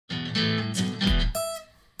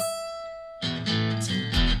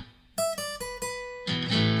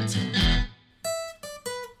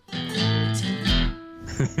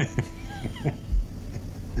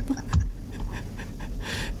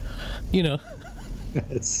You know.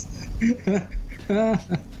 It's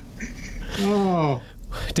oh,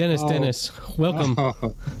 Dennis, welcome.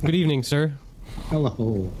 Oh. Good evening, sir.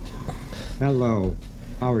 Hello.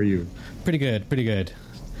 How are you? Pretty good.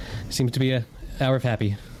 Seems to be a hour of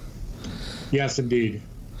happy. Yes, indeed.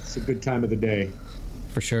 It's a good time of the day.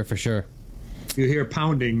 For sure. You hear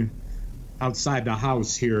pounding outside the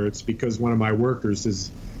house here. It's because one of my workers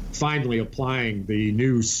is finally applying the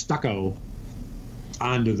new stucco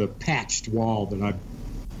onto the patched wall that I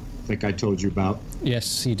think I told you about.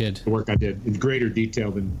 Yes, you did. The work I did in greater detail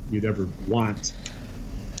than you'd ever want.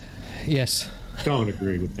 Yes. Don't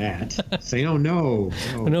agree with that. Say, oh, no.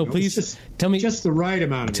 No, please just, tell me. Just the right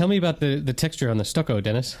amount of Tell me about the texture on the stucco,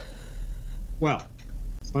 Dennis. Well,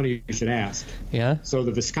 it's funny you should ask. Yeah? So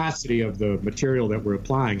the viscosity of the material that we're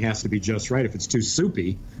applying has to be just right. If it's too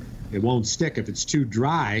soupy, it won't stick. If it's too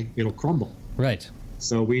dry, it'll crumble. Right.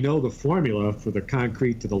 So we know the formula for the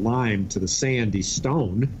concrete to the lime to the sandy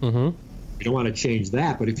stone. Mm-hmm. You don't want to change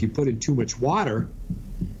that, but if you put in too much water,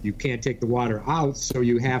 you can't take the water out, so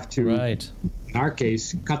you have to, right. In our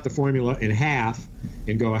case, cut the formula in half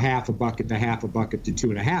and go half a bucket to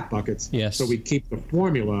 2.5 buckets. Yes. So we keep the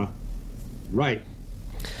formula right.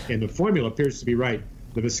 And the formula appears to be right.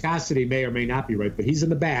 The viscosity may or may not be right, but he's in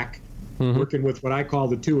the back working with what I call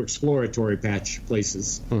the 2 exploratory patch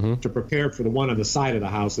places to prepare for the one on the side of the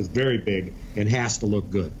house that's very big and has to look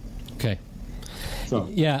good. Okay. So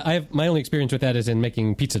yeah, my only experience with that is in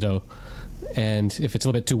making pizza dough. And if it's a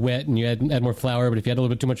little bit too wet, and you add more flour, but if you add a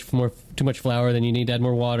little bit too much flour, then you need to add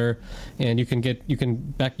more water, and you can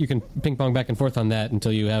ping pong back and forth on that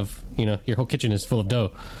until you have, your whole kitchen is full of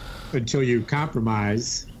dough. Until you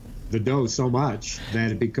compromise the dough so much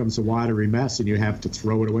that it becomes a watery mess, and you have to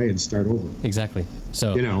throw it away and start over. Exactly.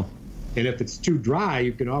 So and if it's too dry,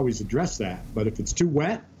 you can always address that. But if it's too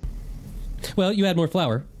wet, well, you add more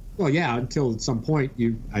flour. Well, yeah, until at some point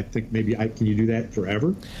I think maybe can you do that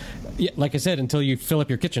forever? Yeah, like I said, until you fill up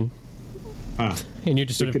your kitchen. And you're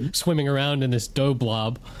just sort of swimming around in this dough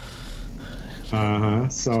blob.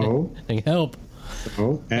 So help.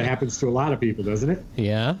 So that happens to a lot of people, doesn't it?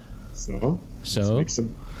 Yeah. So let's make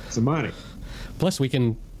some money. Plus, we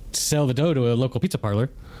can sell the dough to a local pizza parlor.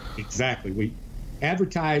 Exactly. We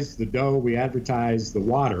advertise the dough. We advertise the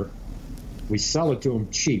water. We sell it to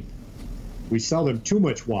them cheap. We sell them too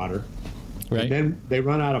much water, right. And then they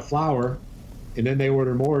run out of flour, and then they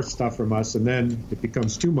order more stuff from us, and then it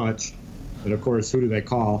becomes too much. And of course, who do they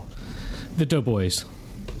call? The Doughboys.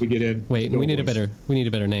 We get in. Wait, we need a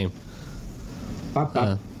better name.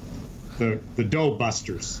 The Dough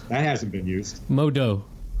Busters. That hasn't been used. Mo Dough.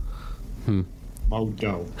 Mo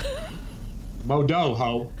Dough. Mo Dough,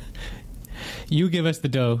 ho. You give us the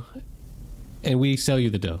dough, and we sell you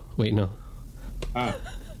the dough. Wait, no.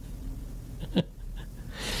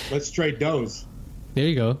 Let's trade doughs. There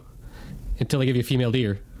you go. Until I give you a female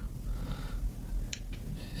deer.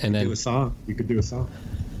 And then do a song. You could do a song.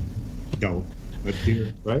 Dough, a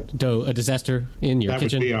deer, right? Dough, a disaster in your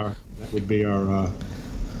kitchen. That would be our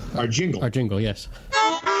jingle. Our jingle, yes.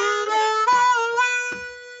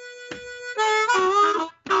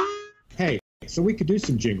 Hey, so we could do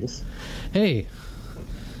some jingles. Hey,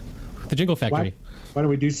 the Jingle Factory. Why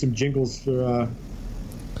don't we do some jingles for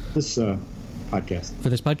this podcast? For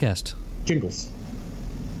this podcast. Jingles.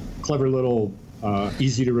 Clever little,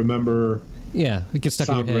 easy to remember. Yeah, it gets stuck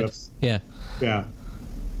in your head. Riffs. Yeah. Yeah.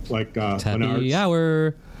 Like Happy Menards.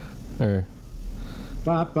 Hour. Or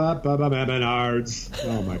Menards.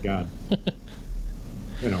 Oh my God.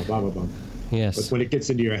 Blah blah blah. Yes. But when it gets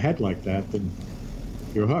into your head like that, then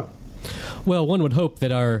you're hooked. Well, one would hope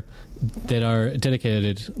that our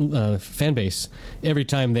dedicated fan base, every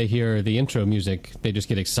time they hear the intro music, they just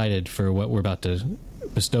get excited for what we're about to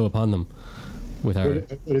bestow upon them. With our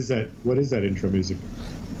what is that? What is that intro music?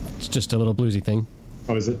 It's just a little bluesy thing.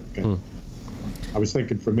 Oh, is it? Okay. I was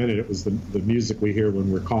thinking for a minute it was the music we hear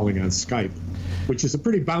when we're calling on Skype, which is a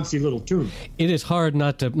pretty bouncy little tune. It is hard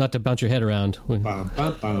not to bounce your head around. Bum, bum,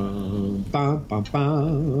 bum, bum, bum,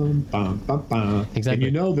 bum, bum, bum, bum. Exactly. And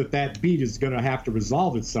you know that beat is going to have to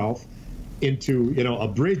resolve itself into a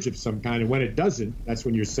bridge of some kind, and when it doesn't, that's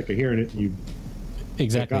when you're sick of hearing it and you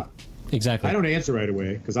exactly pick up. Exactly. I don't answer right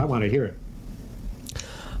away because I want to hear it.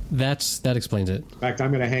 That explains it. In fact,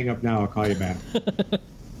 I'm going to hang up now. I'll call you back.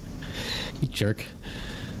 You jerk.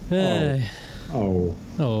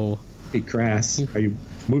 Oh. Be crass. Are you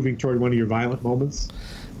moving toward one of your violent moments?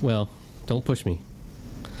 Well, don't push me.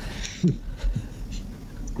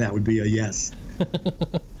 That would be a yes.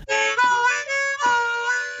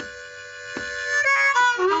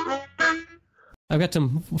 I've got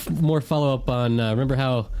some more follow-up on, remember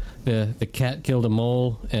how the cat killed a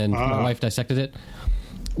mole and my wife dissected it?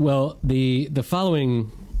 Well, the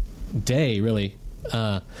following day, really,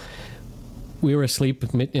 we were asleep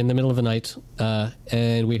in the middle of the night,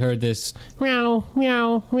 and we heard this meow,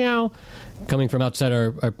 meow, meow coming from outside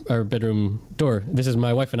our bedroom door. This is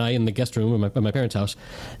my wife and I in the guest room at my parents' house.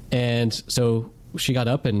 And so she got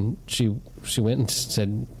up and she went and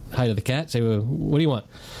said hi to the cat, say, well, what do you want?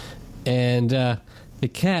 And the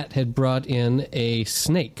cat had brought in a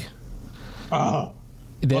snake that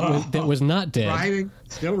was not dead. Writhing?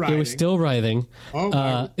 Still writhing? It was still writhing.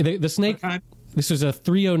 Oh, the snake, this was a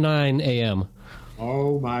 3:09 a.m.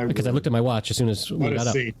 Oh, my Because I looked at my watch as soon as we got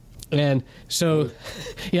up. Scene. And so,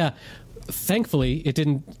 yeah, thankfully, it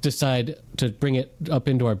didn't decide to bring it up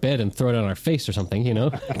into our bed and throw it on our face or something, you know?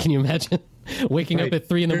 Can you imagine waking up at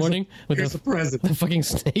 3 in the morning with a fucking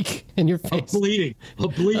snake in your face? A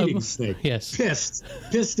bleeding snake. Yes.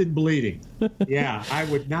 Pissed and bleeding. Yeah, I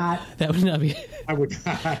would not. That would not be. I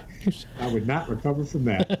would not recover from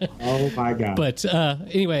that. Oh my God. But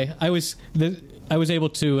anyway, I was able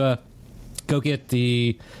to go get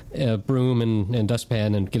the broom and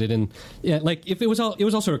dustpan and get it in. Yeah, like if it was all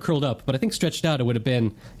sort of curled up, but I think stretched out, it would have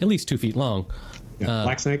been at least 2 feet long. Yeah.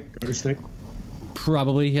 Black snake, garter snake.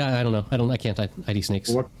 Probably, yeah. I don't know. I can't ID snakes.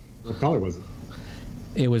 Well, what color was it?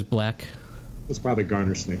 It was black. It's probably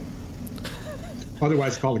garter snake.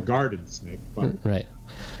 Otherwise called a garden snake. But. Right.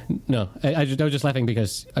 No, I was just laughing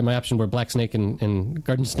because my option were black snake and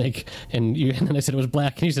garden snake, and then I said it was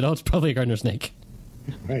black, and you said, oh, it's probably a gardener snake.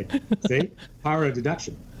 Right. See? Power of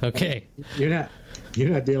deduction. Okay. You're not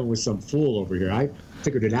dealing with some fool over here. I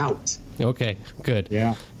figured it out. Okay. Good.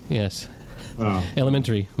 Yeah. Yes.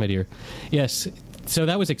 Elementary, my dear. Yes. So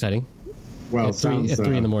that was exciting. Well, at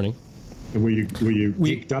 3 in the morning. And were you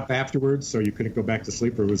geeked up afterwards, so you couldn't go back to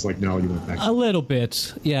sleep, or it was like, no, you went back? A little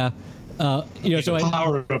bit, yeah. So the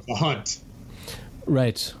power of the hunt.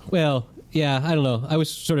 Right. Well, yeah. I don't know. I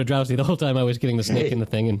was sort of drowsy the whole time I was getting the snake in the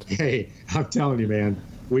thing. And hey, I'm telling you, man,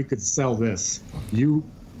 we could sell this.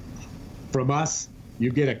 From us,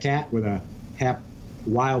 you get a cat with a half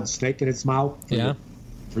wild snake in its mouth.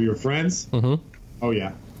 For your friends. Mm-hmm. Oh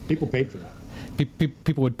yeah, people paid for that.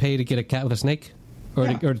 People would pay to get a cat with a snake, or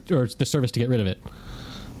the service to get rid of it.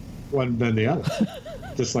 One then the other.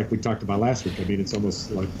 Just like we talked about last week. I mean, it's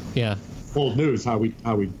almost like old news how we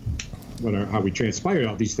transpire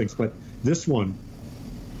all these things. But this one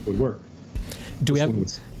would work. Do we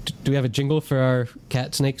have a jingle for our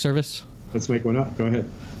cat snake service? Let's make one up. Go ahead.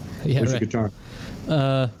 Yeah, where's your guitar?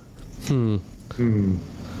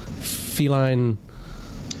 Feline.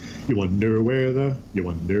 You wonder where the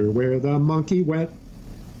monkey went.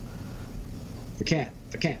 The cat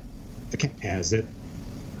has it.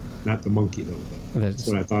 Not the monkey, though. That's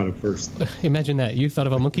what I thought of first. Imagine that. You thought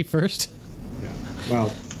of a monkey first? Yeah.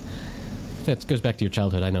 Well, that goes back to your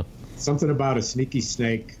childhood, I know. Something about a sneaky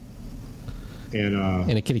snake and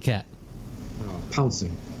a kitty cat.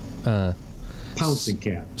 Pouncing. Pouncing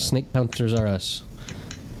cat. Snake pouncers are us.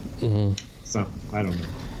 Mm-hmm. Something. I don't know.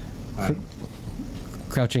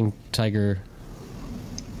 Crouching tiger.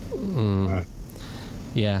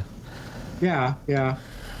 Yeah. Yeah.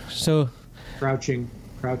 So. Crouching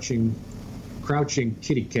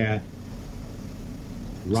kitty cat.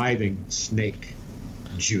 Writhing snake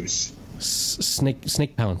juice.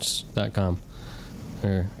 Snakepounce.com.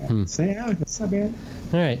 Say out. That's not bad.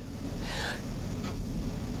 All right.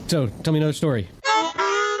 So, tell me another story.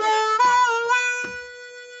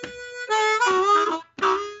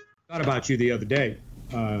 Thought about you the other day.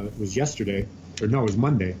 It was yesterday, or no, it was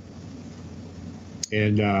Monday.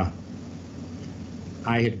 And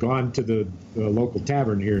I had gone to the local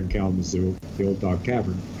tavern here in Kalamazoo, the Old Dog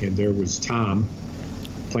Tavern, and there was Tom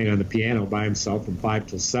playing on the piano by himself from 5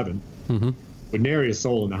 till 7. Mm-hmm. But nary a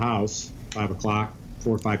soul in the house. 5 o'clock,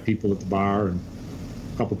 4 or 5 people at the bar, and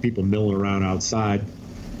a couple people milling around outside.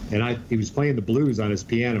 And he was playing the blues on his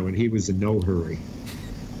piano, and he was in no hurry.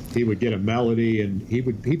 He would get a melody, and he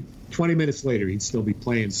 20 minutes later, he'd still be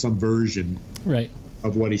playing some version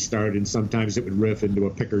of what he started, and sometimes it would riff into a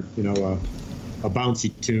picker, a bouncy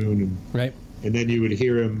tune, and then you would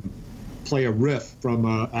hear him play a riff from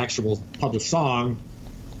an actual published song,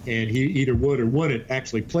 and he either would or wouldn't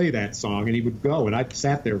actually play that song, and he would go, and I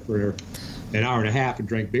sat there for an hour and a half and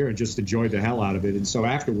drank beer and just enjoyed the hell out of it. And so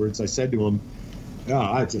afterwards, I said to him,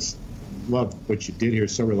 I just love what you did here.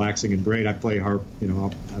 It's so relaxing and great. I play harp.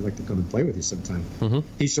 I'd like to come and play with you sometime. Mm-hmm.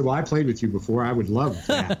 He said, well, I played with you before. I would love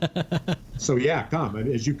that. So, yeah, come.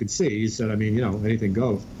 As you can see, he said, anything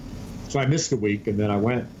goes. So I missed a week, and then I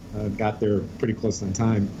went, got there pretty close on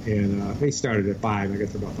time. And they started at 5. I got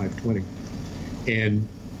there about 5:20. And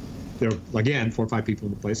there were, again, 4 or 5 people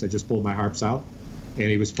in the place. I just pulled my harps out, and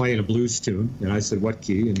he was playing a blues tune. And I said, what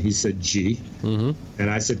key? And he said, G. Mm-hmm. And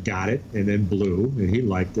I said, got it. And then blue. And he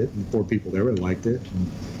liked it. And 4 people there liked it.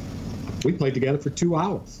 And we played together for 2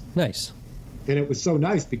 hours. Nice. And it was so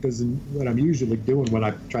nice because what I'm usually doing when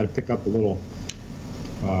I try to pick up a little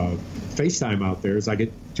FaceTime out there is I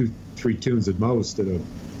get 2-3 tunes at most at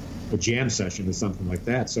a jam session or something like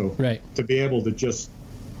that. So to be able to just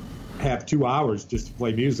have 2 hours just to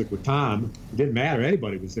play music with Tom, it didn't matter.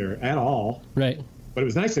 Anybody was there at all. Right. But it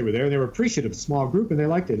was nice they were there. They were appreciative, small group, and they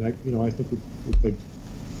liked it. I think we played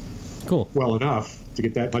well enough to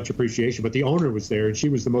get that much appreciation. But the owner was there, and she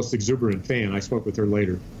was the most exuberant fan. I spoke with her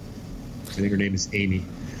later. I think her name is Amy.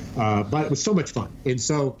 But it was so much fun. And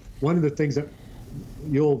so one of the things that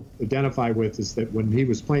you'll identify with is that when he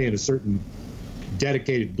was playing a certain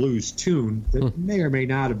dedicated blues tune that may or may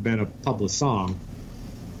not have been a published song,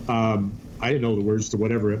 I didn't know the words to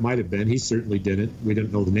whatever it might have been. He certainly didn't. We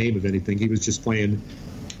didn't know the name of anything. He was just playing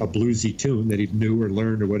a bluesy tune that he knew or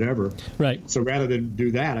learned or whatever. Right. So rather than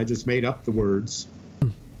do that, I just made up the words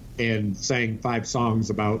and sang 5 songs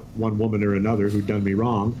about one woman or another who'd done me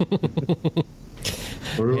wrong,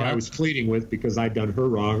 or who I was pleading with because I'd done her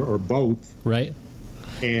wrong, or both. Right.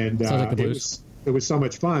 And like it was so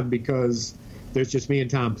much fun because there's just me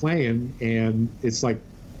and Tom playing, and it's like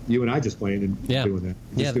you and I just playing and doing that,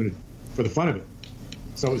 just doing it for the fun of it.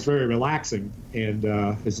 So it was very relaxing, and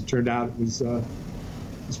as it turned out, it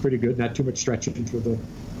was pretty good. Not too much stretching for the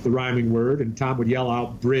rhyming word, and Tom would yell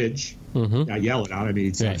out "bridge." Not yell it out. I mean,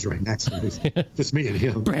 he sounds right next to me. Just me and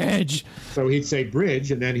him. Bridge. So he'd say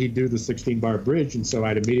bridge, and then he'd do the 16-bar bridge, and so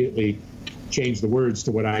I'd immediately change the words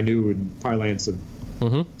to what I knew in parlance of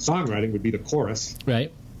songwriting would be the chorus.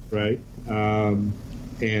 Right. Right. And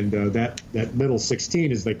that middle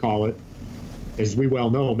 16, as they call it, as we well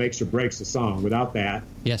know, makes or breaks a song. Without that,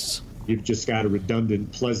 you've just got a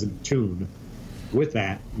redundant, pleasant tune. With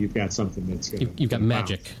that, you've got something that's going to... You've got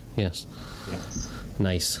magic. Yes.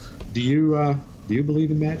 Nice. Do you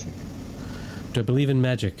believe in magic? Do I believe in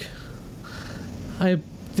magic?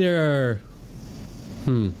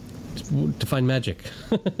 Define magic.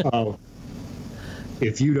 Oh,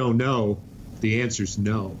 if you don't know, the answer's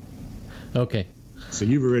no. Okay. So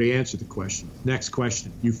you've already answered the question. Next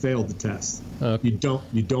question. You failed the test. Okay. You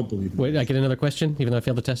don't believe in Wait, I get another question, even though I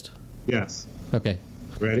failed the test? Yes. Okay.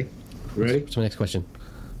 Ready? What's my next question?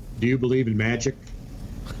 Do you believe in magic?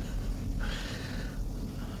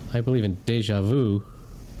 I believe in deja vu.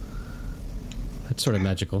 That's sort of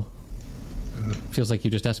magical. Feels like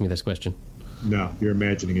you just asked me this question. No, you're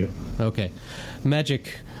imagining it. Okay.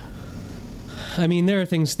 Magic. I mean, there are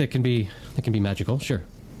things that can be magical, sure.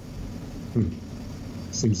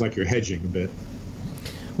 Seems like you're hedging a bit.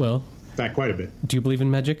 Well, in fact, quite a bit. Do you believe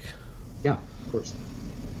in magic? Yeah, of course.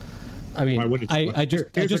 I mean, I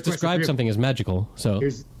just described something as magical, so...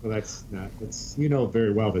 that's you know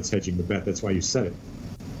very well that's hedging the bet. That's why you said it.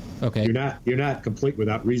 Okay. You're not complete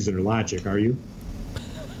without reason or logic, are you?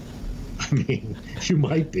 I mean, you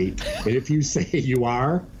might be. And if you say you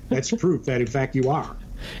are, that's proof that, in fact, you are.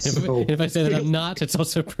 If I say that I'm not, it's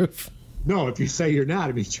also proof. No, if you say you're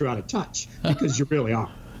not, it means you're out of touch, because you really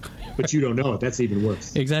are. But you don't know it. That's even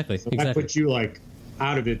worse. Exactly. So that puts you,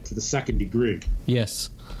 out of it to the 2nd degree. Yes.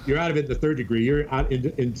 You're out of it in the 3rd degree. You're out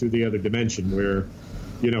into the other dimension where,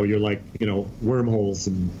 you're like, wormholes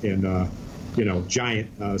and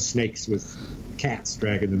giant snakes with cats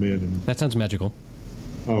dragging them in. And that sounds magical.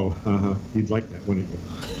 Oh, you'd like that, wouldn't you?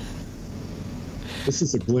 This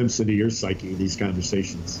is a glimpse into your psyche, these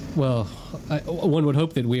conversations. Well, one would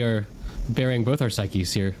hope that we are bearing both our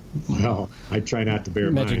psyches here. Well, I try not to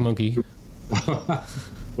bear Magic mine. monkey.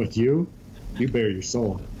 But you bear your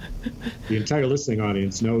soul. The entire listening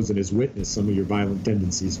audience knows and has witnessed some of your violent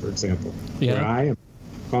tendencies, for example. Yeah. Where I am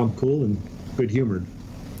calm, cool, and good-humored.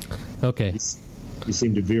 Okay. You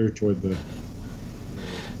seem to veer toward the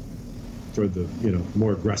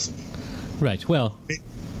more aggressive. Right. Well,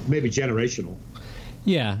 maybe generational.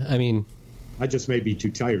 Yeah, I mean, I just may be too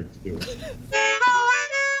tired to do it.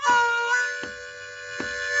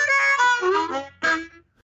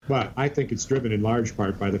 But I think it's driven in large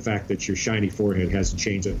part by the fact that your shiny forehead hasn't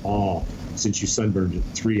changed at all since you sunburned it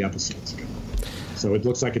 3 episodes ago. So it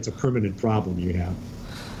looks like it's a permanent problem you have.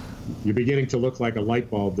 You're beginning to look like a light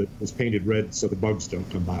bulb that was painted red so the bugs don't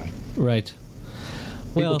come by. Right.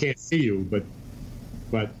 People can't see you, but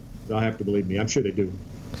they'll have to believe me. I'm sure they do.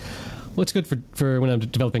 Well, it's good for when I'm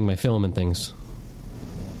developing my film and things.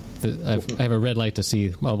 I have a red light to see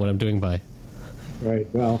what I'm doing by. Right.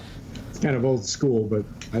 Well, kind of old school, but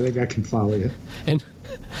I think I can follow you. And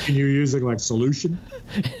you're using like solution?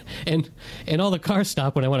 And all the cars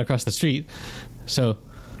stop when I want to cross the street. So.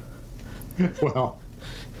 Well.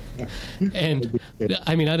 And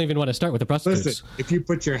I mean, I don't even want to start with the prostitutes. Listen, if you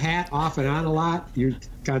put your hat off and on a lot, you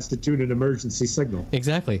constitute an emergency signal.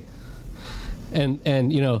 Exactly.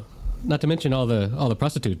 And you know, not to mention all the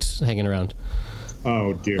prostitutes hanging around.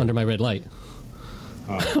 Oh dear. Under my red light.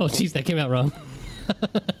 Oh, geez, that came out wrong.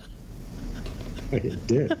 It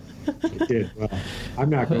did. It did. Well, I'm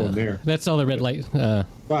not going there. That's all the red light.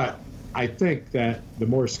 But I think that the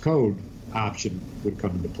Morse code option would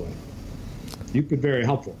come into play. You could be very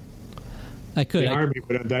helpful. I could. The Army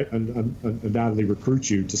would undoubtedly recruit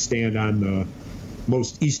you to stand on the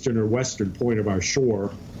most eastern or western point of our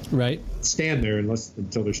shore. Right. Stand there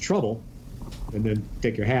until there's trouble, and then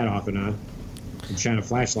take your hat off and on, and shine a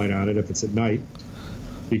flashlight on it if it's at night,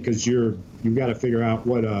 because you've got to figure out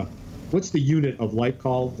what's the unit of light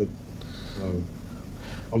called?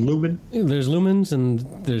 A lumen? There's lumens and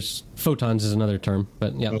there's photons is another term,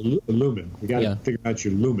 but yeah. A lumen. You got to figure out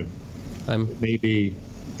your lumen. Maybe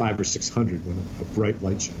 500 or 600 when a bright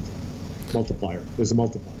light shines. Multiplier. There's a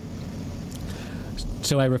multiplier.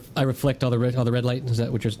 So I reflect all the red light. Is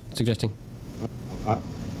that what you're suggesting?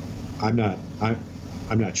 I'm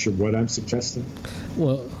not sure what I'm suggesting.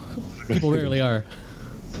 Well, people rarely are.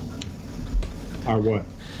 Are what?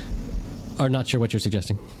 Are not sure what you're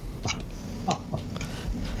suggesting.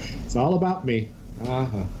 It's all about me.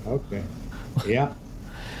 Okay. Yeah.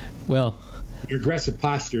 Well. Your aggressive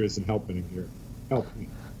posture isn't helping here. Help me.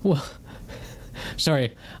 Well,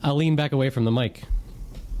 sorry. I'll lean back away from the mic.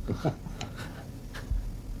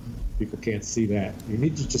 People can't see that. You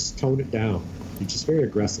need to just tone it down. You're just very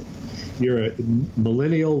aggressive. You're a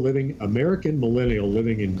American millennial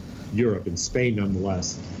living in Europe, in Spain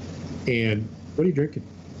nonetheless. And what are you drinking?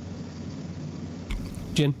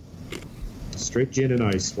 Gin. Straight gin and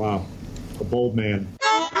ice. Wow. A bold man.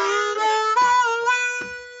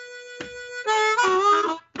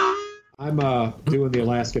 I'm doing the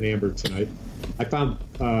Alaskan Amber tonight. I found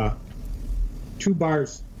 3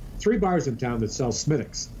 bars in town that sell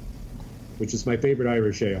Smithwicks, which is my favorite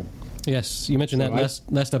Irish ale. Yes, you mentioned that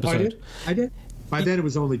last episode. I did. By then it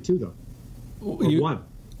was only 2 though. Or 1.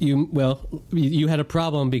 You had a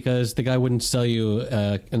problem because the guy wouldn't sell you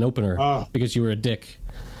an opener because you were a dick.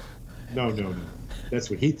 No. That's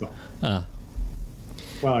what he thought.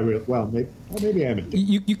 Maybe I am a dick.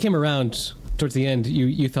 You came around towards the end.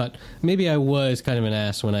 You thought maybe I was kind of an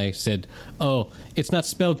ass when I said, "Oh, it's not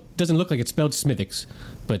spelled. Doesn't look like it's spelled Smithwicks,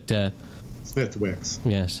 but Smithwicks."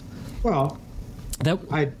 Yes. Well,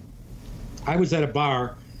 I was at a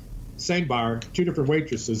bar, same bar, 2 different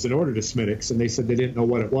waitresses, and ordered a Smithwicks, and they said they didn't know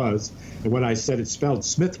what it was. And when I said it's spelled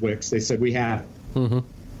Smithwicks, they said we have it. Mm-hmm.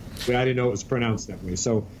 But I didn't know it was pronounced that way.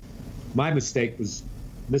 So my mistake was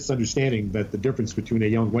misunderstanding that the difference between a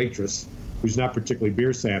young waitress who's not particularly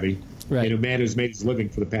beer savvy and a man who's made his living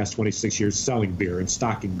for the past 26 years selling beer and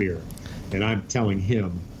stocking beer. And I'm telling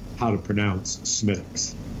him how to pronounce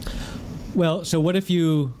Smithwicks. Well, so what if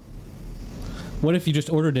you just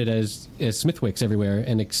ordered it as Smithwicks everywhere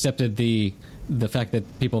and accepted the fact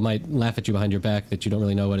that people might laugh at you behind your back that you don't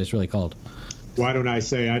really know what it's really called? Why don't I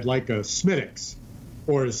say I'd like a Smithwicks,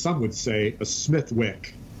 or as some would say, a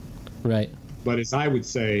Smithwick? Right. But as I would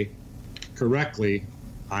say, correctly,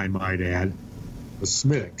 I might add, a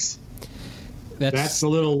Smithwicks. That's a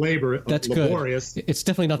little laborious. Good. It's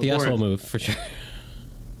definitely not the asshole move, for sure.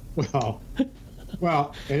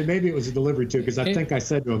 Well, and maybe it was a delivery too, because I think I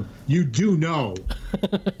said to him, "You do know."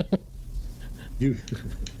 You.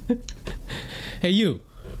 Hey, you.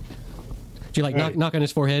 Do you knock on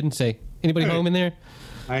his forehead and say, "Anybody home in there?"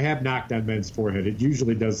 I have knocked on Ben's forehead. It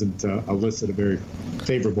usually doesn't elicit a very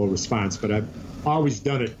favorable response, but I've always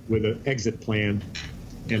done it with an exit plan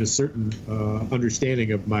and a certain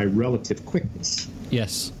understanding of my relative quickness.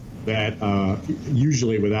 Yes. That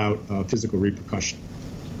usually without physical repercussion.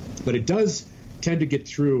 But it does tend to get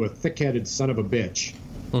through a thick-headed son of a bitch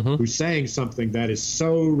who's saying something that is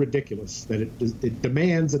so ridiculous that it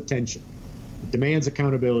demands attention. It demands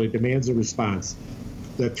accountability, demands a response.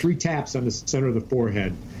 The 3 taps on the center of the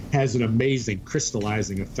forehead has an amazing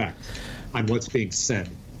crystallizing effect on what's being said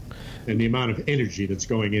and the amount of energy that's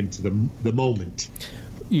going into the moment.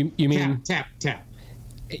 You mean tap.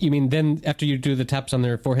 You mean then after you do the taps on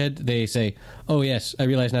their forehead, they say, "Oh yes, I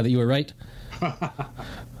realize now that you were right"?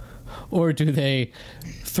 Or do they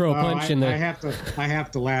throw a punch in the? I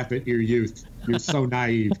have to laugh at your youth. You're so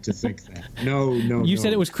naive to think that. No. You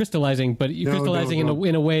said it was crystallizing, but crystallizing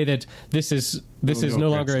in a way that this is no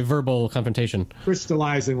longer a verbal confrontation.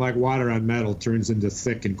 Crystallizing like water on metal turns into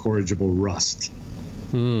thick, incorrigible rust.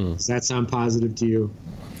 Does that sound positive to you?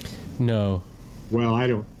 No. Well,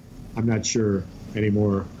 I'm not sure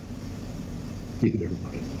anymore either.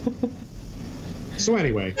 So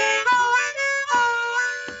anyway.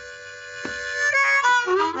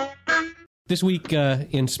 This week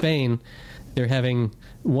in Spain, they're having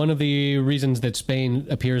one of the reasons that Spain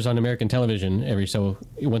appears on American television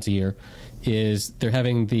once a year is they're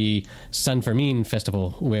having the San Fermin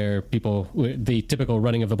festival where the typical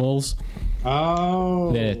running of the bulls.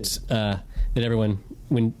 Oh. That everyone,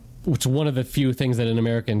 it's one of the few things that an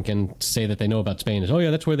American can say that they know about Spain is, oh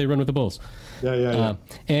yeah, that's where they run with the bulls. Yeah.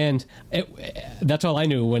 And that's all I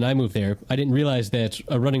knew when I moved there. I didn't realize that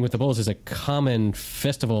running with the bulls is a common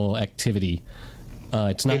festival activity.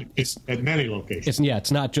 It's not. It's at many locations.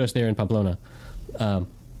 It's not just there in Pamplona. Have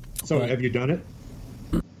you done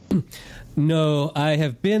it? No, I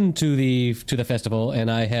have been to the festival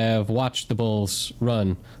and I have watched the bulls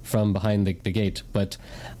run from behind the gate, but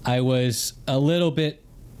I was a little bit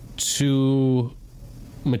too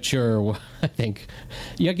mature, I think.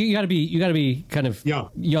 You got to be kind of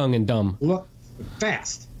young and dumb. Look,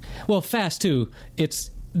 fast. Well, fast too. I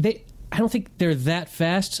don't think they're that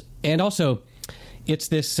fast, and also it's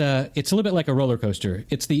this. It's a little bit like a roller coaster.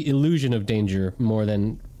 It's the illusion of danger more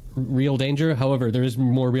than real danger. However, there is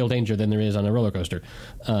more real danger than there is on a roller coaster.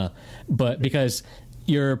 But because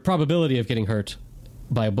your probability of getting hurt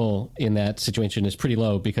by a bull in that situation is pretty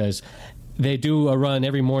low, because they do a run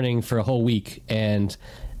every morning for a whole week, and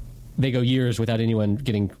they go years without anyone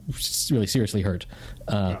getting really seriously hurt.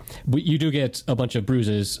 You do get a bunch of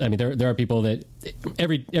bruises. I mean, there are people that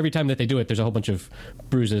every time that they do it, there's a whole bunch of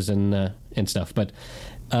bruises and stuff. But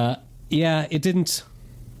it didn't.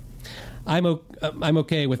 I'm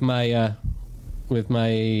okay with my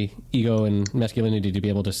ego and masculinity to be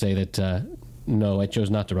able to say that no, I chose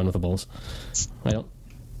not to run with the bulls. I don't.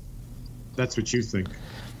 That's what you think.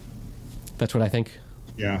 That's what I think.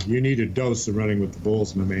 Yeah, you need a dose of running with the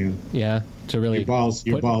bulls, my man. Yeah, to really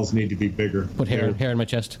your balls need to be bigger. Put hair in my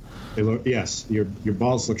chest. Yes, your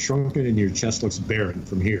balls look shrunken and your chest looks barren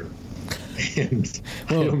from here. And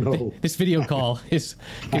whoa, I don't know. This video call is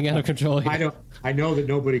getting out of control here. I know that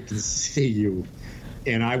nobody can see you,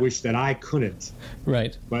 and I wish that I couldn't.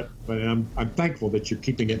 Right. But I'm thankful that you're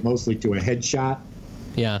keeping it mostly to a headshot.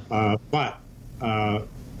 Yeah. But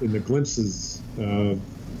in the glimpses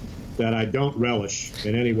that I don't relish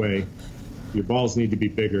in any way, your balls need to be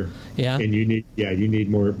bigger. Yeah. And you need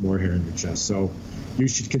more hair in your chest. So you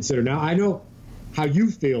should consider. Now I know how you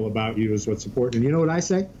feel about you is what's important. And you know what I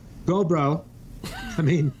say? Go, bro. I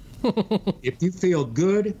mean, if you feel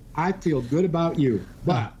good, I feel good about you.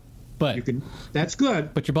 But you can. That's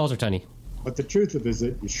good. But your balls are tiny. But the truth of it is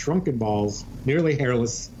that your shrunken balls, nearly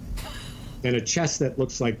hairless, and a chest that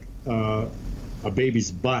looks like a baby's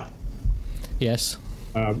butt. Yes.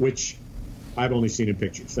 Which I've only seen in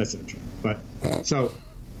pictures. That's not true. But so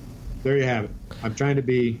there you have it. I'm trying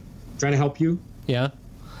to help you. Yeah.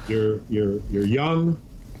 You're young.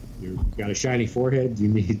 You've got a shiny forehead. You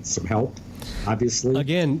need some help, obviously.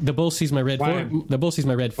 Again, the bull sees my red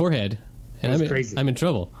forehead, and I'm in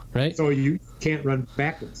trouble, right? So you can't run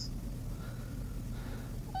backwards.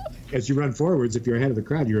 As you run forwards, if you're ahead of the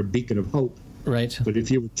crowd, you're a beacon of hope. Right. But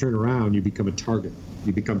if you would turn around, you become a target.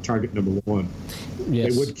 You become target number one.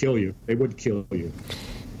 Yes. They would kill you. They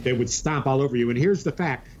would stomp all over you. And here's the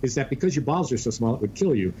fact, is that because your balls are so small, it would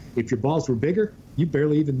kill you. If your balls were bigger, you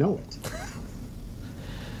barely even know it.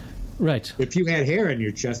 Right. If you had hair in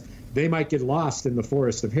your chest, they might get lost in the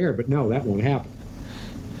forest of hair, but no, that won't happen.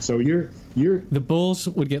 So you're the bulls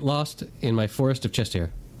would get lost in my forest of chest hair.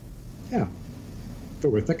 Yeah. If it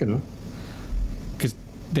were thick enough. Because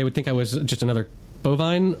they would think I was just another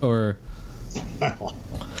bovine, or... That's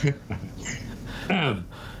an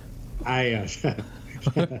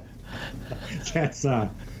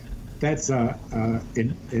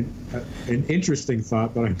interesting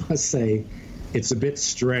thought, but I must say it's a bit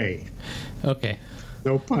stray. Okay.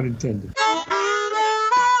 No pun intended.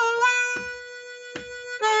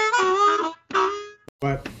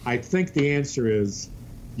 But I think the answer is,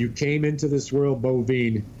 you came into this world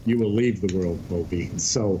bovine, you will leave the world bovine.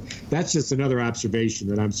 So that's just another observation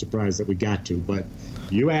that I'm surprised that we got to. But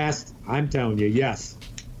you asked, I'm telling you, yes,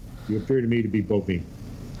 you appear to me to be bovine.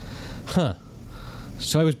 Huh.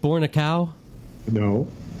 So I was born a cow? No.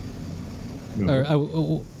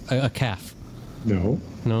 Or a calf? No.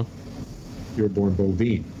 No. You were born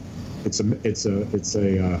bovine. It's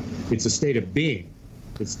a state of being.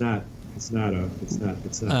 It's not It's not a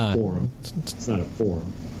forum. It's not a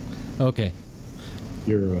forum. Okay.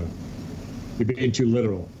 You're being too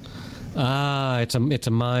literal. It's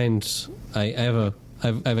a mind. I have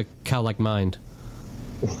a cow-like mind.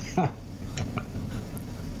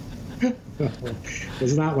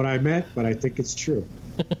 That's not what I meant, but I think it's true.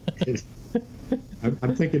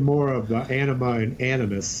 I'm thinking more of the anima and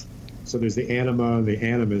animus. So there's the anima and the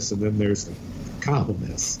animus, and then there's the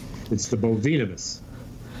combinus. It's the bovinus.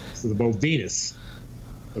 So the bovinus.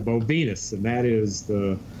 The bovinus, and that is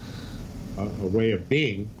a way of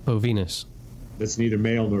being. Bovinus. That's neither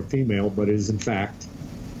male nor female, but is in fact.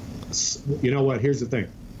 You know what? Here's the thing.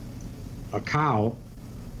 A cow.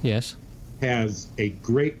 Yes. Has a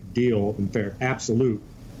great deal, in fact, absolute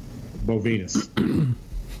bovinus.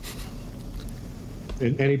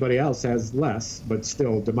 And anybody else has less, but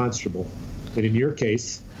still demonstrable. And in your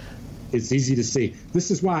case, it's easy to see. This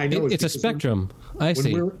is why I know it's a spectrum. I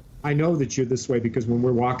see. I know that you're this way because when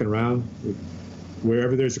we're walking around,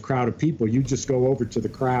 wherever there's a crowd of people, you just go over to the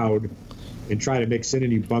crowd and try to mix in,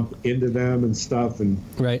 and you bump into them and stuff. And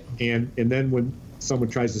right. And then when someone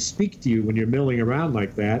tries to speak to you, when you're milling around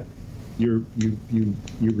like that, you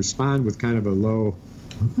respond with kind of a low,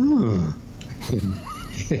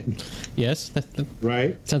 yes,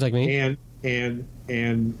 right. Sounds like me.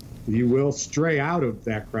 And you will stray out of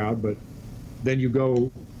that crowd, but then you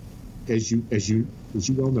go, as you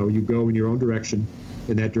well know, you go in your own direction,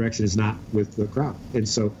 and that direction is not with the crowd, and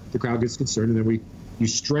so the crowd gets concerned, and then you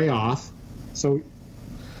stray off. So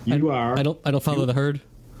I don't follow the herd.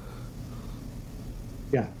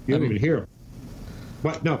 Yeah, you don't even hear them.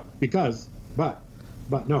 But no, but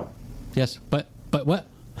no. Yes, but what?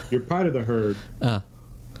 You're part of the herd.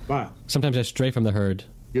 But sometimes I stray from the herd.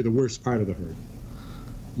 You're the worst part of the herd.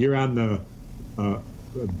 You're on the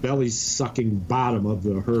belly-sucking bottom of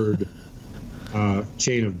the herd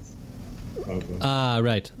chain of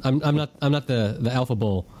right. I'm not the alpha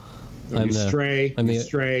bull. I'm the stray. I'm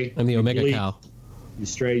the omega bleat. Cow. You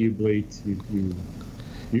stray. You bleat.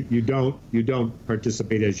 You don't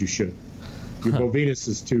participate as you should. Your bovinus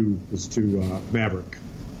is too maverick.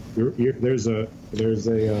 There's a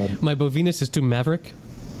my bovinus is too maverick.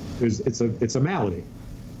 It's a malady.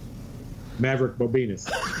 Maverick bovinus.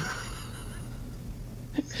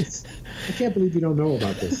 I can't believe you don't know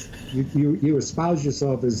about this. You espouse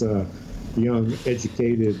yourself as a young,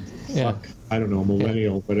 educated, I don't know,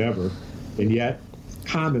 millennial, whatever, and yet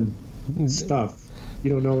common stuff. You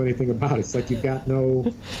don't know anything about it. It's like you've got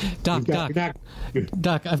no. Doc, I've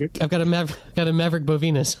got a Maverick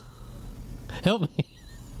Bovinus. Help me.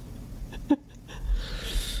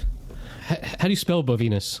 How do you spell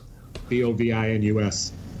Bovinus?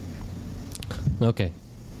 Bovinus. Okay.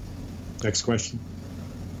 Next question.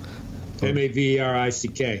 Maverick.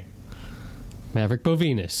 Maverick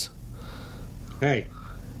Bovinus. Hey,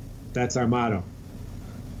 that's our motto.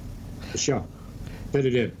 The show. Fit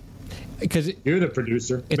it in. Because you're the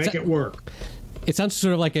producer, make it work. It sounds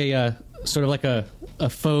sort of like a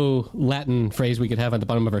faux Latin phrase we could have at the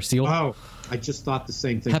bottom of our seal. Oh, I just thought the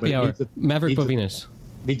same thing. Happy hour. Maverick Bovinus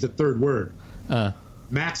needs a third word.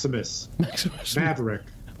 Maximus Maverick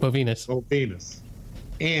Bovinus.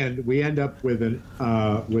 And we end up with a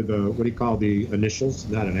what do you call the initials?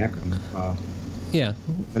 Not an acronym. An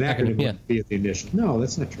acronym would be at the initial. No,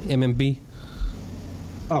 that's not true. MMB.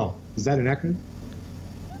 Oh, is that an acronym?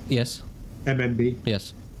 Yes. MMB?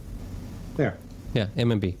 Yes. There. Yeah,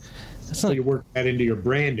 MMB. So you work that into your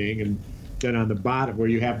branding, and then on the bottom where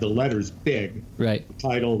you have the letters big, right? The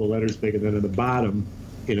title, the letters big, and then on the bottom,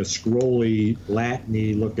 in a scrolly,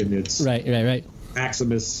 Latin-y looking, it's right.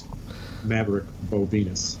 Maximus Maverick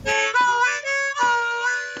Bovinus.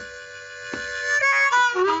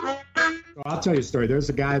 So I'll tell you a story. There's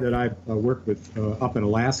a guy that I worked with up in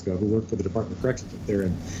Alaska who worked for the Department of Corrections up there,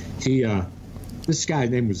 and he. This guy's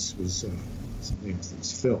name was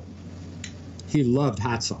Phil. He loved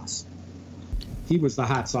hot sauce. He was the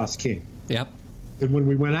hot sauce king. Yep. And when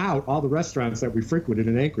we went out, all the restaurants that we frequented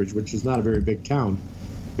in Anchorage, which is not a very big town,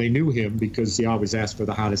 they knew him because he always asked for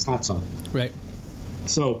the hottest hot sauce. Right.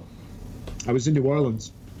 So I was in New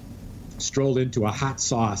Orleans, strolled into a hot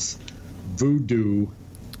sauce voodoo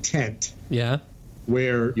tent. Yeah.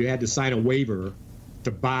 Where you had to sign a waiver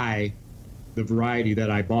to buy the variety that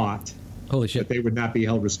I bought. Holy shit. That they would not be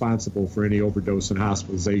held responsible for any overdose and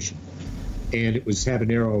hospitalization. And it was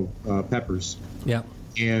habanero peppers. Yeah.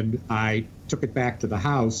 And I took it back to the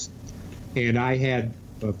house, and I had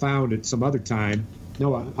found at some other time,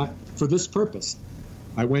 for this purpose,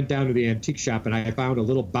 I went down to the antique shop, and I found a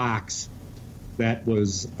little box that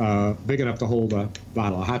was big enough to hold a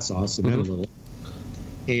bottle of hot sauce, and then a little.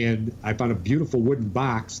 and I found a beautiful wooden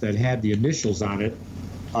box that had the initials on it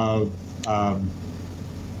of, I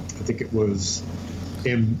think it was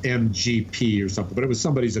MGP or something, but it was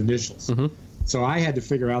somebody's initials. Mm-hmm. So I had to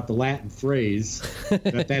figure out the Latin phrase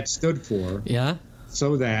that stood for. Yeah.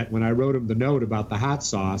 So that when I wrote him the note about the hot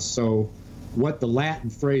sauce, so what the Latin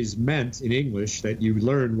phrase meant in English that you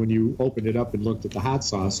learned when you opened it up and looked at the hot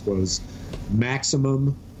sauce was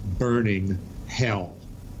maximum burning hell.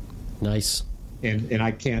 Nice. And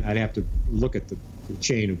I can't, I'd have to look at the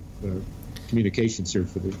chain of communications here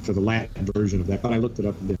for the Latin version of that, but I looked it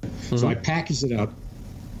up and did. Mm-hmm. So I packaged it up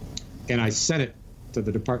and I sent it to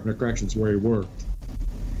the Department of Corrections where he worked.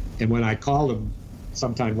 And when I called him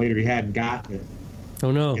sometime later, he hadn't gotten it.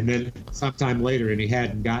 Oh, no. And then sometime later, and he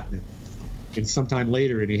hadn't gotten it. And sometime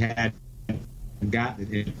later, and he hadn't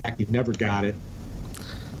gotten it. In fact, he never got it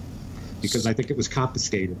because I think it was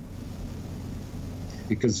confiscated.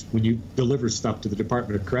 Because when you deliver stuff to the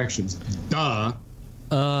Department of Corrections, they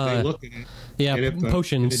look at it. Yeah,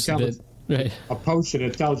 potions. Right. A potion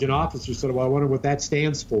intelligent officer said, well, I wonder what that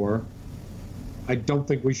stands for. I don't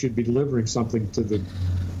think we should be delivering something to the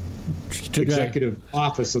executive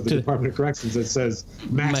office of the Department of Corrections that says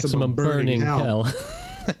maximum burning hell.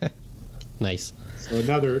 Nice. So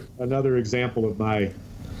another example of my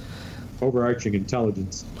overarching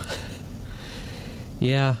intelligence.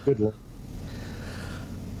 Yeah. Good luck.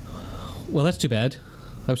 Well, that's too bad.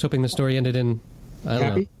 I was hoping the story ended in I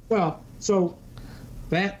don't know. Well, so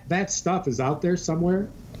that stuff is out there somewhere.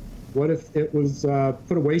 What if it was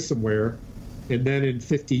put away somewhere, and then in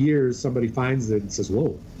 50 years somebody finds it and says,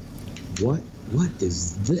 "Whoa, what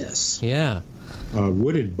is this?" Yeah. A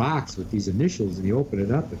wooden box with these initials, and you open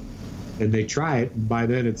it up, and they try it, and by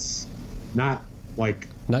then it's not like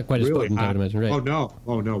not quite really as potent, I would imagine. Right.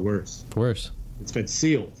 Oh no, worse. Worse. It's been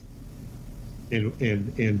sealed,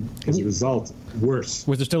 and as a result, worse.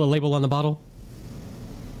 Was there still a label on the bottle?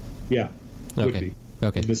 Yeah. Would Okay. be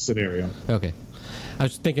Okay. in this scenario. Okay. I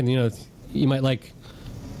was thinking, you might like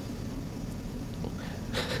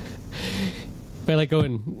go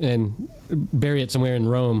and bury it somewhere in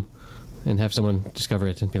Rome and have someone discover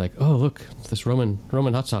it and be like, oh, look, it's this Roman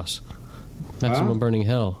hot sauce. Maximum burning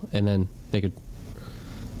hell. And then they could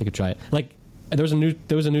try it. Like, there was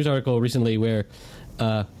a news article recently where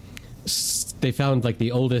they found like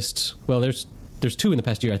the oldest, well, there's two in the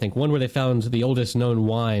past year, I think. One where they found the oldest known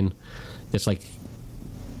wine that's like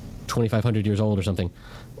 2,500 years old or something.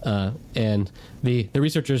 And the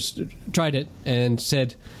researchers tried it and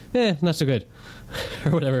said, not so good,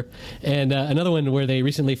 or whatever. And another one where they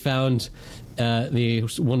recently found one of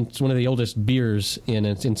the oldest beers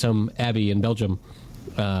in some abbey in Belgium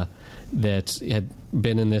that had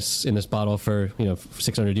been in this bottle for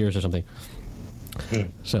 600 years or something. Yeah.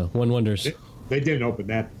 So one wonders. They didn't open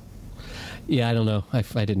that. Yeah, I don't know. I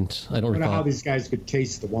don't I don't know recall how these guys could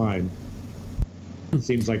taste the wine. It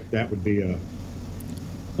seems like that would be a.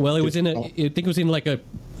 Well, it was I think it was in like a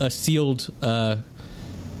sealed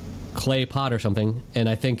clay pot or something, and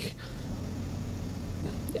I think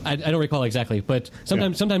I don't recall exactly, but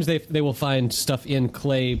sometimes they will find stuff in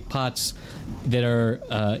clay pots that are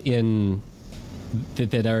in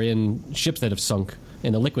ships that have sunk,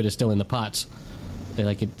 and the liquid is still in the pots.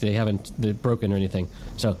 They haven't broken or anything.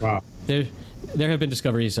 So wow. There have been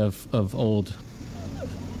discoveries of old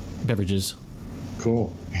beverages.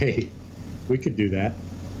 Cool. Hey, we could do that.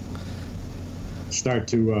 Start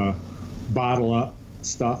to bottle up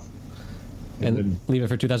stuff. And then leave it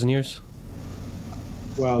for 2,000 years?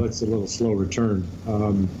 Well, it's a little slow return.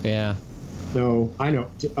 Yeah. No, I know.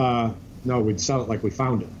 No, we'd sell it like we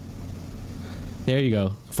found it. There you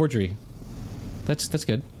go. Forgery. That's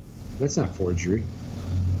good. That's not forgery.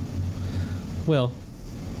 Well,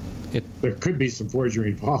 there could be some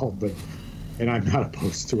forgery involved, and I'm not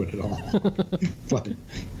opposed to it at all. But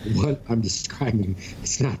what I'm describing,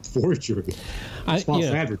 it's not forgery. It's false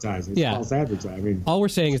advertising. It's false advertising. I mean, all we're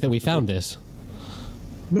saying is that we found this.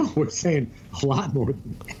 No, we're saying a lot more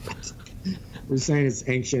than that. We're saying it's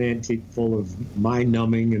ancient antique full of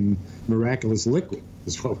mind-numbing and miraculous liquid,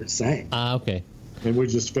 is what we're saying. Okay. And we're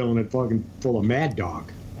just filling it fucking full of Mad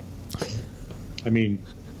Dog. I mean,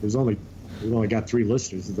 we've only got 3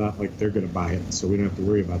 listeners. It's not like they're going to buy it, so we don't have to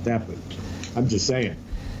worry about that. But I'm just saying.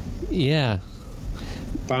 Yeah.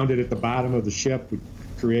 Found it at the bottom of the ship. We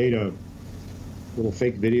create a little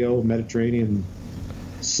fake video, Mediterranean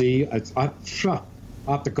Sea. It's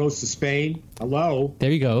off the coast of Spain. Hello.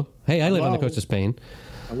 There you go. Hey, I live on the coast of Spain.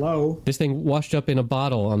 Hello. This thing washed up in a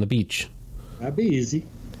bottle on the beach. That'd be easy.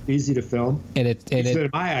 Easy to film. Instead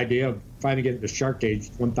of my idea of finding it in the shark cage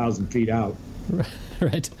 1,000 feet out.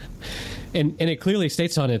 Right. And it clearly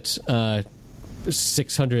states on it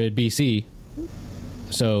 600 BC.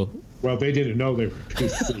 So, well, they didn't know they were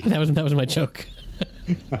BC. that was my joke.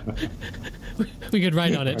 We could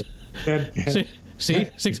write on it. See,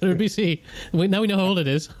 600 BC. Now we know how old it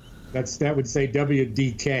is. That would say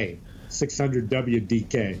WDK, 600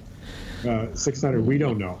 WDK. 600. We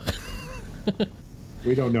don't know.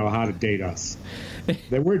 We don't know how to date us.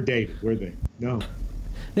 They were dated, were they? No.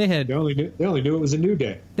 They only knew it was a new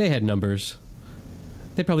day. They had numbers.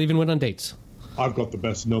 They probably even went on dates. I've got the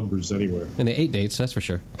best numbers anywhere. And they ate dates, that's for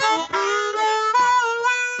sure.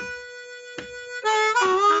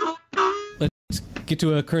 Let's get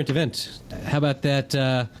to a current event. How about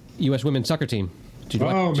that U.S. women's soccer team? Did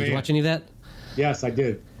you watch any of that? Yes, I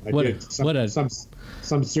did. I did.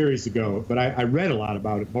 Some series ago, but I read a lot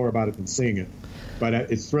about it, more about it than seeing it. But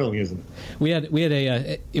it's thrilling, isn't it? We had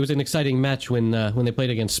it was an exciting match when they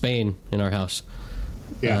played against Spain in our house.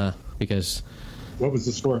 Yeah. Because what was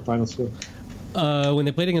the score? Final score? When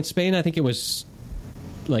they played against Spain, I think it was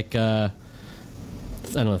like I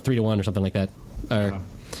don't know, 3-1 or something like that.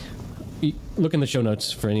 Look in the show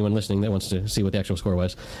notes for anyone listening that wants to see what the actual score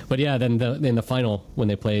was. But yeah, then in the final when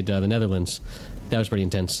they played the Netherlands, that was pretty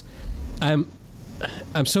intense. I'm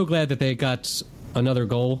so glad that they got another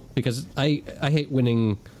goal because I hate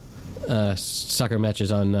winning soccer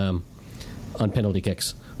matches on penalty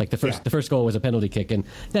kicks. Like the first goal was a penalty kick, and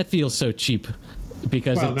that feels so cheap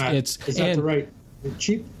because is that the right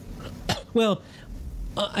cheap? Well,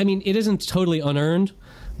 I mean, it isn't totally unearned,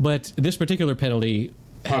 but this particular penalty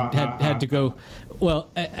had to go. Well,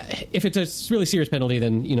 if it's a really serious penalty,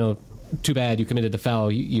 then too bad you committed the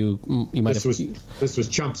foul. You might have. This was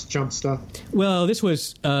chump stuff. Well, this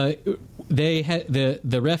was they had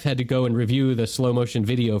the ref had to go and review the slow motion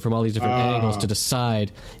video from all these different angles to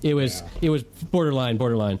decide. It was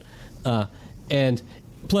borderline, and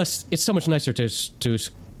plus it's so much nicer to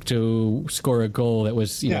score a goal that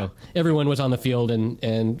was everyone was on the field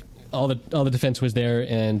and all the defense was there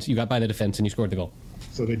and you got by the defense and you scored the goal.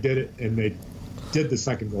 So they did it and they did the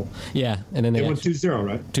second goal. Yeah, and then they won 2-0,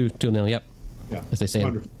 right? 2-0, yep. Yeah. As they say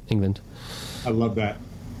in England. I love that.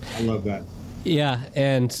 Yeah,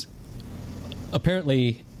 and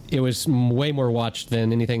apparently it was way more watched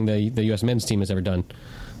than anything the U.S. men's team has ever done,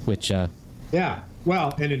 which... Yeah,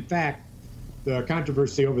 well, and in fact, the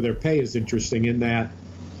controversy over their pay is interesting in that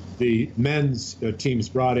the men's teams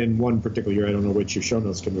brought in one particular year, I don't know which your show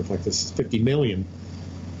notes can reflect this, $50 million,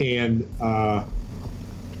 and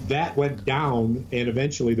that went down, and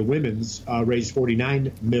eventually the women's raised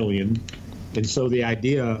 $49 million, and so the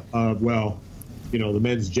idea of, the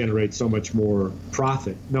men's generate so much more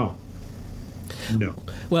profit. No.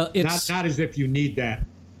 Well, it's not as if you need that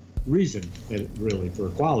reason really for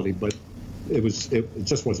equality, but it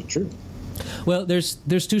just wasn't true. Well, there's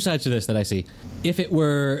two sides to this that I see. If it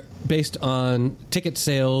were based on ticket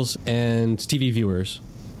sales and TV viewers,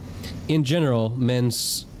 in general,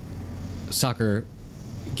 men's soccer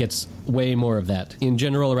gets way more of that in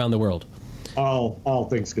general around the world. All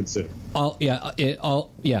things considered.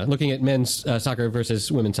 Looking at men's soccer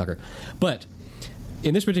versus women's soccer, but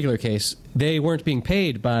in this particular case, they weren't being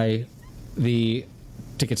paid by the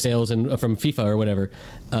ticket sales and from FIFA or whatever.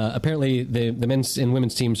 Apparently, the men's and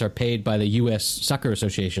women's teams are paid by the U.S. Soccer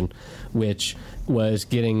Association, which was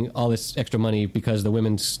getting all this extra money because the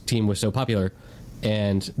women's team was so popular.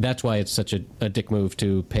 And that's why it's such a dick move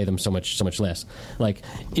to pay them so much less. Like,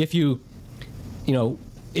 if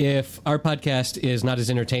if our podcast is not as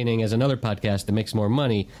entertaining as another podcast that makes more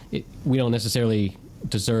money, we don't necessarily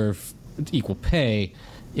deserve equal pay.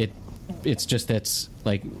 It's just that's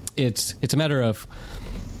like it's a matter of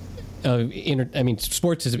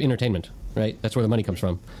sports is entertainment, right? That's where the money comes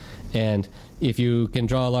from. And if you can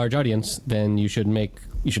draw a large audience, then you should make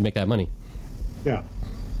that money. Yeah.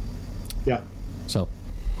 Yeah. So,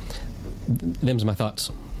 them's my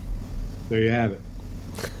thoughts. There you have it.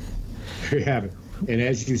 There you have it. And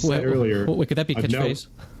as you said earlier, could that be a catchphrase?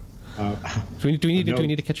 Do we need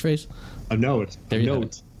a catchphrase? A note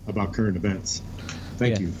about current events.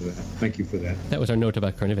 Thank you for that. Thank you for that. That was our note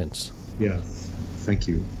about current events. Yes. Thank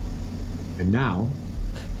you. And now,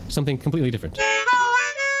 something completely different.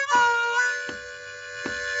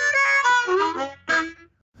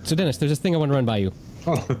 So, Dennis, there's this thing I want to run by you.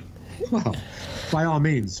 Oh, well, by all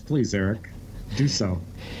means, please, Erik, do so.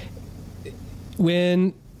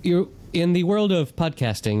 When you're in the world of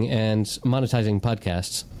podcasting and monetizing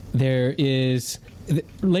podcasts, there's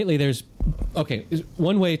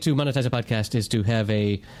one way to monetize a podcast is to have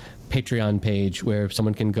a Patreon page where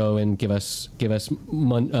someone can go and give us a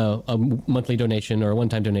monthly donation or a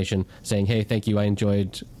one-time donation saying, hey, thank you, I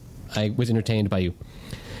was entertained by you.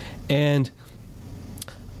 And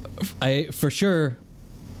for sure,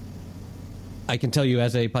 I can tell you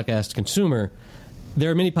as a podcast consumer,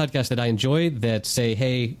 there are many podcasts that I enjoy that say,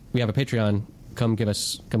 "Hey, we have a Patreon. Come give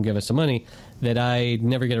us some money." That I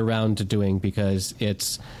never get around to doing because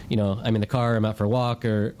it's, I'm in the car, I'm out for a walk,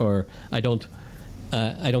 or I don't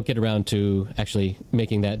get around to actually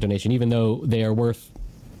making that donation, even though they are worth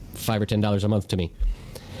 $5 or $10 a month to me.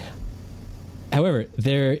 However,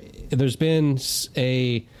 there's been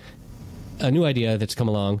a new idea that's come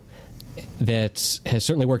along that has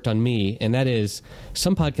certainly worked on me, and that is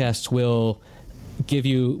some podcasts will give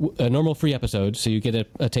you a normal free episode, so you get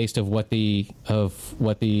a taste of what the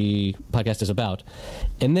podcast is about,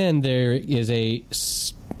 and then there is a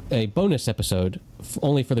bonus episode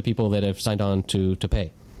only for the people that have signed on to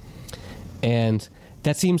pay, and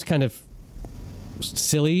that seems kind of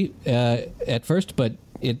silly at first, but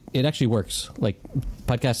it actually works. Like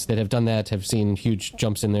podcasts that have done that have seen huge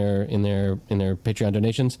jumps in their Patreon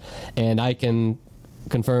donations, and I can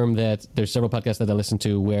confirm that there's several podcasts that I listen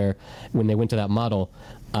to where when they went to that model,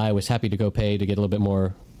 I was happy to go pay to get a little bit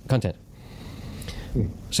more content.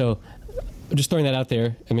 So just throwing that out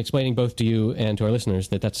there, I'm explaining both to you and to our listeners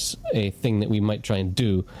that that's a thing that we might try and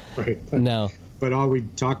do. Right. Now, but all we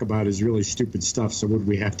talk about is really stupid stuff, so would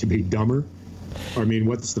we have to be dumber? I mean,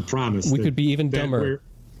 what's the promise? We could be even dumber.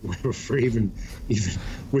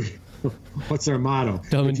 What's our motto?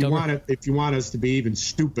 If you want us to be even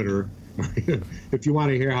stupider, if you want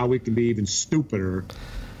to hear how we can be even stupider,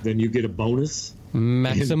 then you get a bonus.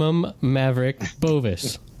 Maximum Maverick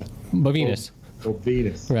Bovinus. Bovinus.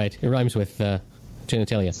 Right. It rhymes with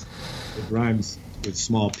genitalia. It rhymes with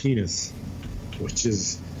small penis, which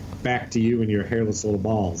is back to you and your hairless little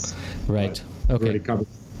balls. Right. But okay.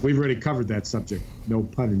 We've already covered that subject. No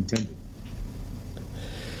pun intended.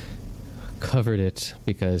 Covered it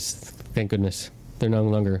because, thank goodness, they're no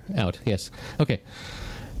longer out. Yes. Okay.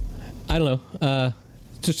 I don't know.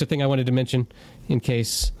 Just a thing I wanted to mention in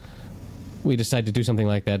case we decide to do something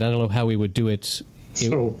like that. I don't know how we would do it.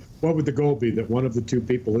 So what would the goal be? That one of the two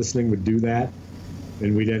people listening would do that,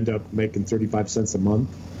 and we'd end up making 35 cents a month?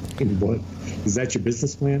 What? Is that your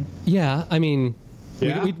business plan? Yeah. I mean,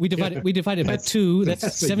 yeah? we divide it by two.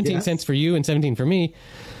 That's 17 cents for you and 17 for me.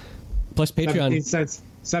 Plus Patreon.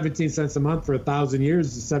 17 cents a month for 1,000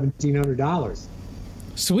 years is $1,700.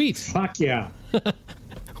 Sweet. Fuck yeah.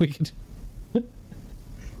 We could.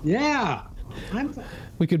 Yeah.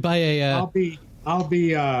 We could buy a. I'll be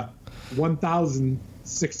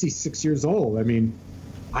 1,066 years old. I mean,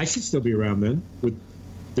 I should still be around then with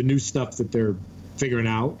the new stuff that they're figuring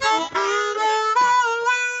out.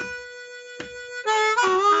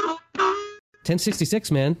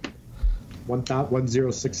 1066, man.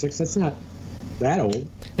 1066. That's not that old.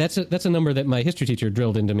 That's a number that my history teacher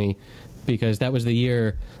drilled into me because that was the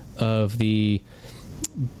year of the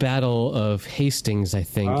Battle of Hastings, I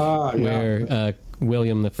think, where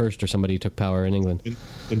William I or somebody took power in England.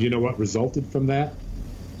 And you know what resulted from that?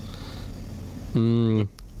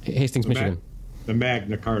 Hastings, Michigan. The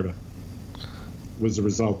Magna Carta was the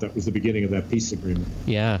result. That was the beginning of that peace agreement.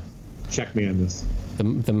 Yeah. Check me on this.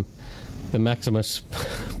 The Maximus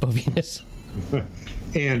Bovinus.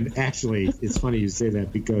 And actually, it's funny you say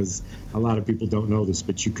that because a lot of people don't know this,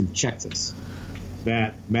 but you can check this.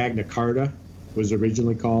 That Magna Carta was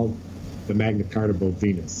originally called the Magna Carta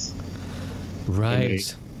Bovinus.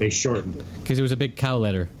 Right. They shortened it. Because it was a big cow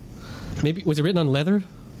letter. Maybe, was it written on leather?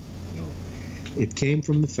 No. It came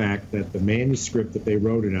from the fact that the manuscript that they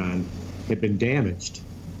wrote it on had been damaged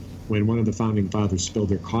when one of the founding fathers spilled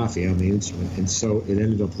their coffee on the instrument, and so it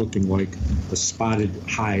ended up looking like the spotted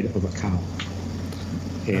hide of a cow.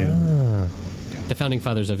 And the founding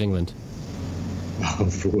fathers of England.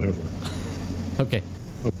 Of whoever. Okay.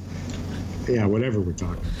 Yeah, whatever we're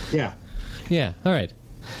talking. Yeah. Yeah, all right.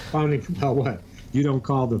 Founding, well, what? You don't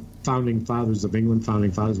call the founding fathers of England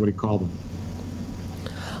founding fathers? What do you call them?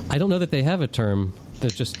 I don't know that they have a term.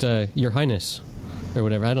 They're just Your Highness or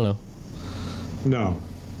whatever. I don't know. No.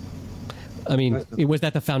 I mean, was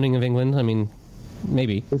that the founding of England? I mean,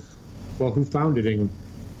 maybe. Well, who founded England?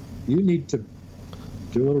 You need to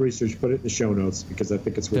do a little research, put it in the show notes, because I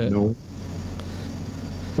think it's worth knowing.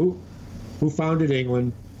 Who founded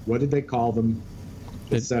England? What did they call them?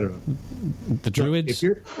 Etc. The Druids? If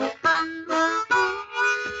you're...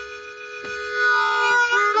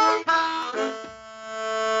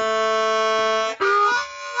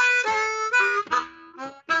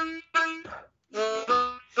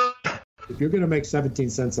 If you're going to make 17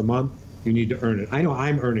 cents a month, you need to earn it. I know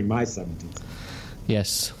I'm earning my 17 cents.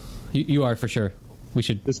 Yes, you are for sure. We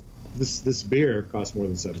should. This beer costs more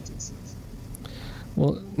than 17 cents.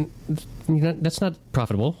 Well, that's not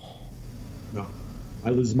profitable. No. I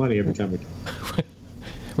lose money every time we talk.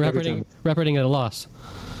 We're operating at a loss.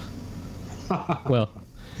 Well,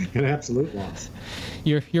 an absolute loss.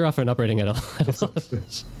 You're often operating at a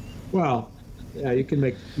loss. Well, yeah, you could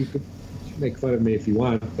make fun of me if you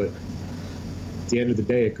want, but at the end of the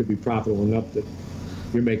day, it could be profitable enough that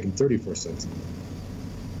you're making 34 cents.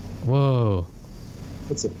 Whoa.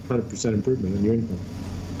 That's a 100% improvement in your income.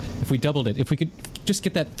 If we doubled it, if we could just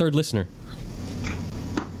get that third listener.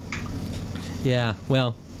 Yeah,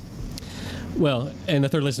 well, and the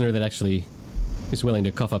third listener that actually is willing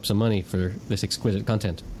to cough up some money for this exquisite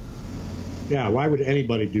content. Yeah, why would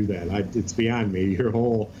anybody do that? It's beyond me. Your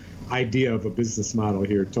whole idea of a business model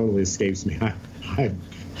here totally escapes me. I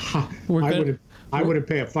wouldn't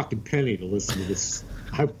pay a fucking penny to listen to this.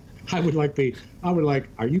 I would like,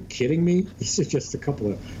 are you kidding me? This is just a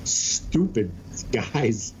couple of stupid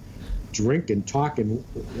guys drinking, talking.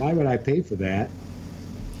 Why would I pay for that?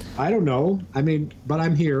 I don't know. I mean, but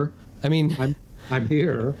I'm here. I mean, I'm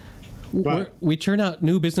here. But we churn out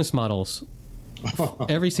new business models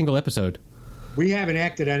every single episode. We haven't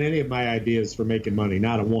acted on any of my ideas for making money,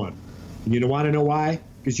 not a one. And you want to know why?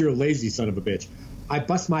 Because you're a lazy son of a bitch. I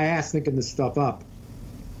bust my ass thinking this stuff up.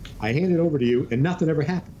 I hand it over to you, and nothing ever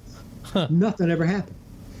happens. Huh. Nothing ever happens.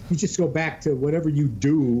 You just go back to whatever you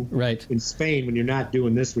do in Spain when you're not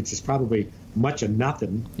doing this, which is probably much of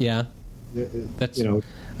nothing. Yeah. That's,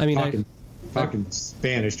 I mean, talking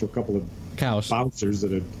Spanish to a couple of cows, bouncers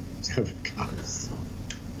that have cows.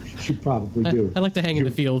 You probably do. I like to hang in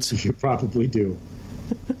the fields. You probably do.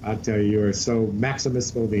 I'll tell you, you're so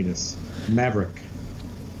Maximus Bovinus, Maverick,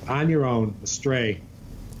 on your own, astray.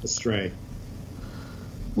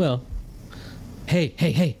 Well, hey.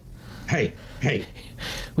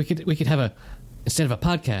 We could have instead of a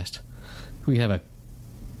podcast, we could have a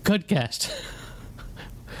Cudcast,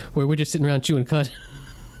 where we're just sitting around chewing cud.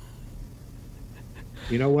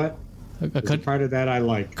 You know what? A part of that I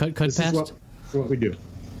like. This is what we do.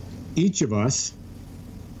 Each of us,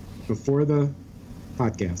 before the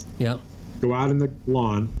podcast, go out in the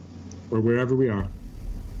lawn or wherever we are.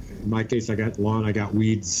 In my case, I got lawn. I got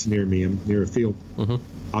weeds near me. I'm near a field. Mm-hmm.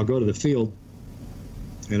 I'll go to the field,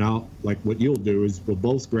 and what you'll do is we'll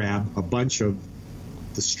both grab a bunch of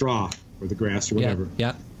the straw or the grass or whatever.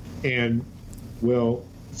 Yeah. And we'll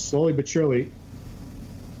slowly but surely,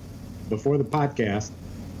 before the podcast,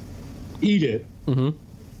 eat it. Mm-hmm.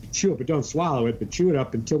 Chew it, but don't swallow it, but chew it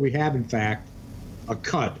up until we have, in fact, a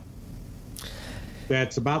cud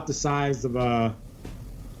that's about the size of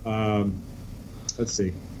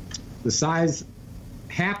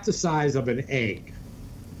half the size of an egg.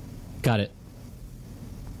 Got it.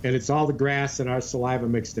 And it's all the grass and our saliva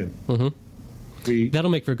mixed in. Mm-hmm.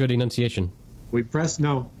 That'll make for a good enunciation. We press,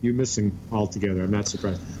 no, you're missing altogether. I'm not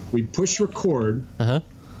surprised. We push record,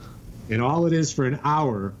 and all it is for an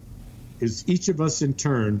hour is each of us in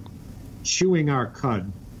turn chewing our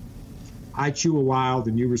cud. I chew a while,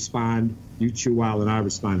 then you respond. You chew a while, and I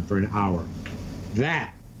respond for an hour.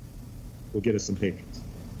 That will get us some patrons.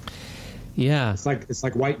 Yeah, it's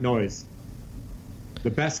like white noise,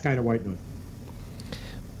 the best kind of white noise.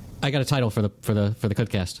 I got a title for the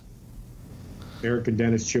Cudcast. Erik and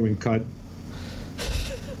Dennis chewing cud.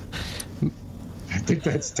 I think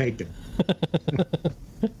that's taken.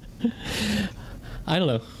 I don't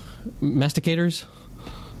know. Masticators?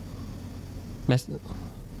 A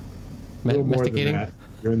little more than that.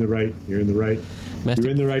 You're in the right. You're in the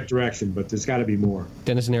right direction, but there's got to be more.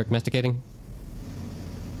 Dennis and Erik masticating?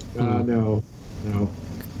 No.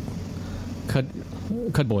 Cud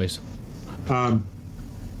boys.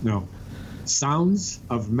 No. Sounds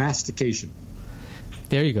of mastication.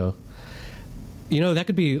 There you go. That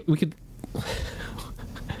could be. We could.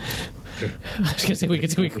 I was gonna say we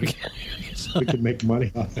could make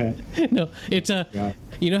money off that. No, it's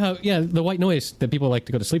you know how the white noise that people like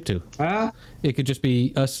to go to sleep to. It could just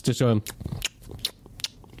be us just going.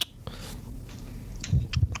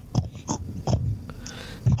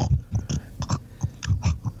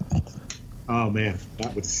 Oh man,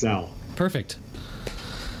 that would sell. Perfect.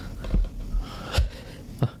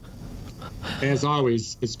 As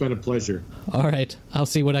always, it's been a pleasure. All right, I'll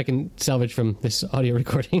see what I can salvage from this audio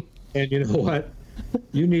recording. And you know what?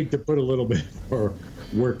 You need to put a little bit more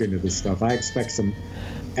work into this stuff. I expect some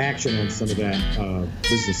action on some of that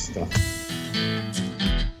business stuff.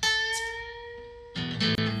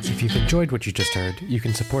 If you've enjoyed what you just heard, you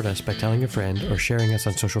can support us by telling a friend or sharing us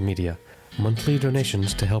on social media. Monthly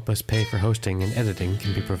donations to help us pay for hosting and editing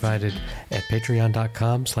can be provided at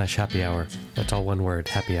patreon.com/happyhour. That's all one word,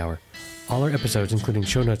 happy hour. All our episodes, including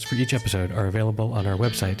show notes for each episode, are available on our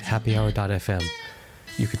website, happyhour.fm.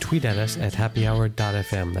 You can tweet at us at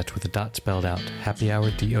happyhour.fm. That's with a dot spelled out.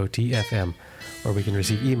 happyhour.dotfm. Or we can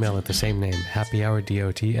receive email at the same name,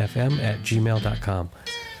 happyhourdotfm@gmail.com.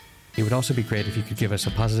 It would also be great if you could give us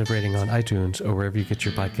a positive rating on iTunes or wherever you get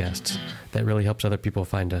your podcasts. That really helps other people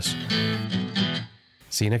find us.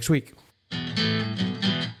 See you next week.